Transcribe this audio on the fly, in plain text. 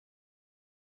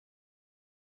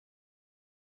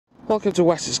Welcome to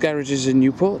Wessex Garages in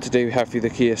Newport. Today we have for you the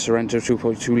Kia Sorento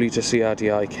 2.2 litre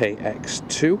CRDI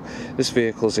KX-2. This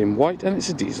vehicle is in white and it's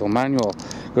a diesel manual.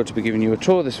 I'm going to be giving you a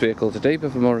tour of this vehicle today,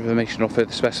 but for more information or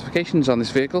further specifications on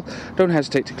this vehicle, don't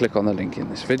hesitate to click on the link in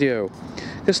this video.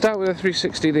 We'll start with a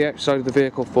 360 of the outside of the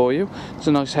vehicle for you. There's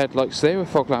a nice headlights there with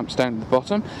fog lamps down at the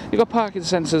bottom. You've got parking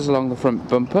sensors along the front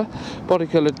bumper, body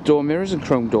coloured door mirrors and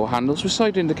chrome door handles with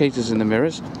side indicators in the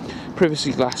mirrors,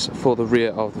 privacy glass for the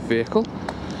rear of the vehicle.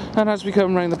 And as we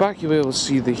come around the back, you'll be able to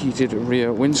see the heated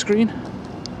rear windscreen.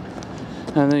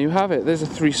 And there you have it. There's a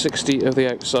 360 of the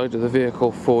outside of the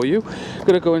vehicle for you.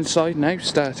 Going to go inside now,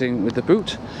 starting with the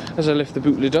boot. As I lift the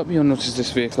boot lid up, you'll notice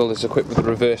this vehicle is equipped with a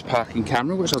reverse parking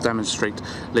camera, which I'll demonstrate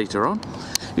later on.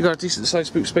 You've got a decent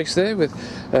sized boot space there with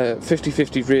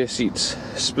 50-50 rear seats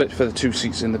split for the two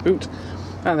seats in the boot.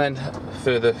 And then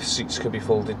further seats can be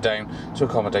folded down to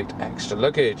accommodate extra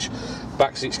luggage.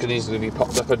 Back seats can easily be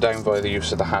popped up and down via the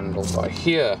use of the handle by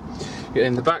here.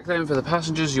 In the back then, for the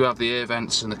passengers, you have the air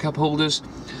vents and the cup holders,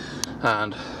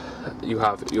 and you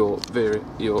have your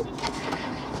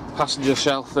passenger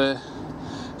shelf there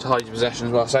to hide your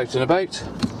possessions whilst out and about,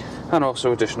 and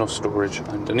also additional storage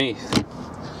underneath.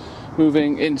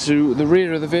 Moving into the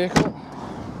rear of the vehicle,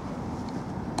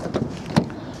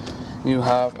 you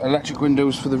have electric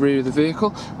windows for the rear of the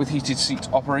vehicle with heated seat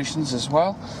operations as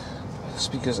well,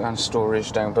 speakers and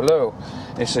storage down below.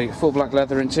 It's a full black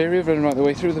leather interior running right the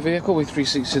way through the vehicle with 3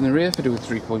 seats in the rear fitted with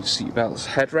 3-point seat belts,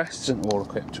 headrests, and all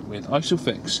equipped with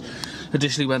Isofix.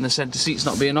 Additionally, when the centre seat's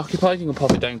not being occupied, you can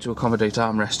pop it down to accommodate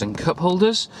armrest and cup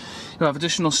holders. You have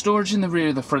additional storage in the rear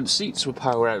of the front seats with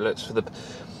power outlets for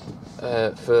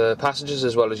passengers,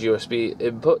 as well as USB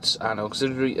inputs and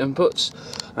auxiliary inputs,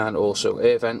 and also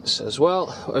air vents as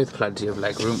well, with plenty of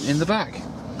leg room in the back.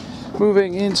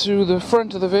 Moving into the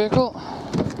front of the vehicle,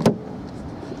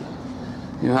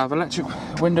 you have electric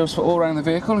windows for all around the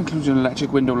vehicle, including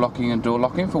electric window locking and door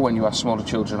locking for when you have smaller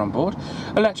children on board,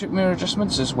 electric mirror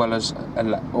adjustments, as well as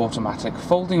automatic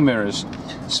folding mirrors,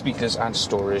 speakers and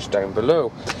storage down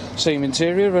below. Same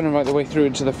interior running right the way through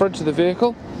into the front of the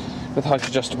vehicle with height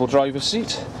adjustable driver's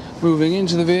seat. Moving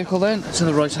into the vehicle then, to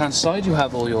the right hand side you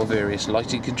have all your various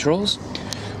lighting controls.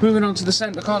 Moving on to the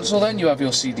centre console then, you have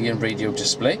your CD and radio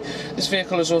display. This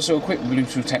vehicle is also equipped with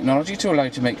Bluetooth technology to allow you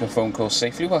to make your phone calls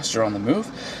safely whilst you're on the move.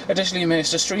 Additionally, you may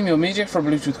also stream your media from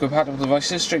Bluetooth compatible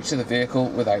devices straight to the vehicle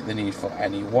without the need for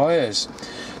any wires.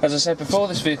 As I said before,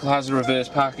 this vehicle has a reverse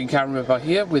parking camera by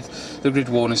here with the grid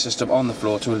warning system on the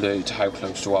floor to alert you to how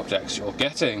close to objects you're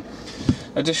getting.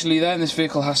 Additionally then, this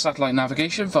vehicle has satellite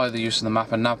navigation via the use of the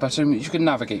map and nav button, which you can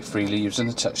navigate freely using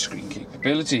the touchscreen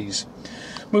capabilities.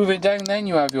 Moving down then,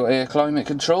 you have your air climate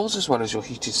controls, as well as your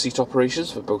heated seat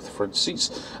operations for both the front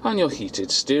seats and your heated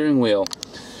steering wheel.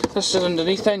 Just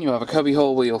underneath then, you have a cubby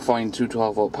hole where you'll find 2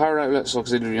 12-volt power outlets,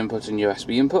 auxiliary input and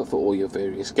USB input for all your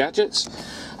various gadgets.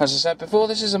 As I said before,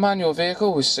 this is a manual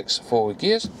vehicle with 6 forward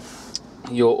gears.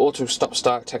 Your auto stop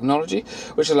start technology,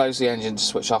 which allows the engine to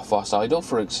switch off whilst idle,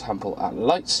 for example at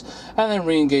lights, and then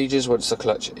re-engages once the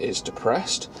clutch is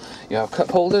depressed. You have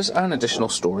cup holders and additional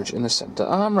storage in the centre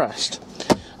armrest.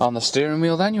 On the steering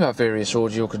wheel then, you have various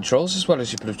audio controls, as well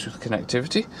as your Bluetooth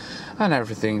connectivity and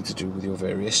everything to do with your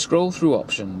various scroll through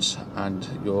options and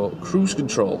your cruise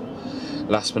control.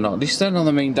 Last but not least then, on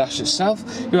the main dash itself,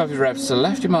 you have your revs to the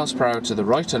left, your miles per hour to the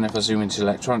right, and if I zoom into the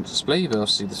electronic display, you'll be able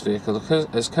to see this vehicle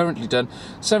has currently done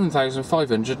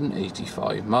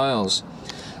 7,585 miles.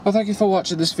 Well, thank you for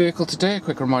watching this vehicle today. A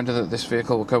quick reminder that this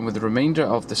vehicle will come with the remainder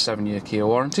of the 7-year Kia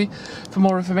warranty. For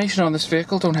more information on this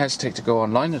vehicle, don't hesitate to go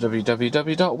online at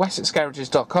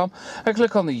www.wessexgarages.com and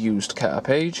click on the used car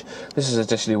page. This is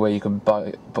additionally where you can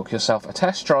book yourself a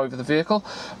test drive of the vehicle.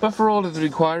 But for all of the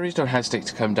inquiries, don't hesitate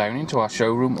to come down into our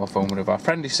showroom or phone one of our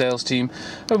friendly sales team.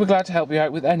 We'll be glad to help you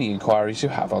out with any inquiries you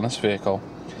have on this vehicle.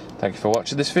 Thank you for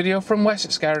watching this video from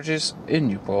Wessex Garages in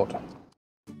Newport.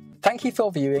 Thank you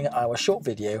for viewing our short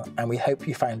video, and we hope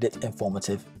you found it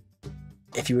informative.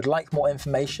 If you would like more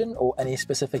information or any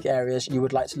specific areas you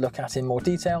would like to look at in more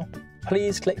detail,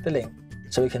 please click the link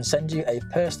so we can send you a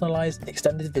personalised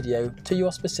extended video to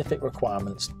your specific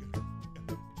requirements.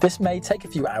 This may take a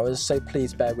few hours, so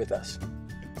please bear with us.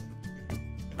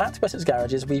 At Wessex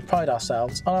Garages, we pride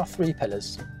ourselves on our 3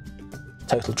 pillars: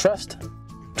 total trust,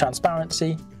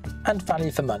 transparency and value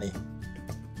for money.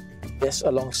 This,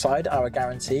 alongside our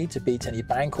guarantee to beat any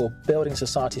bank or building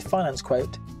society finance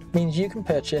quote, means you can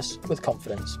purchase with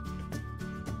confidence.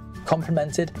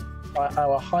 Complemented by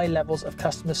our high levels of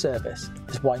customer service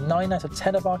is why 9 out of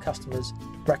 10 of our customers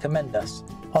recommend us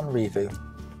on review.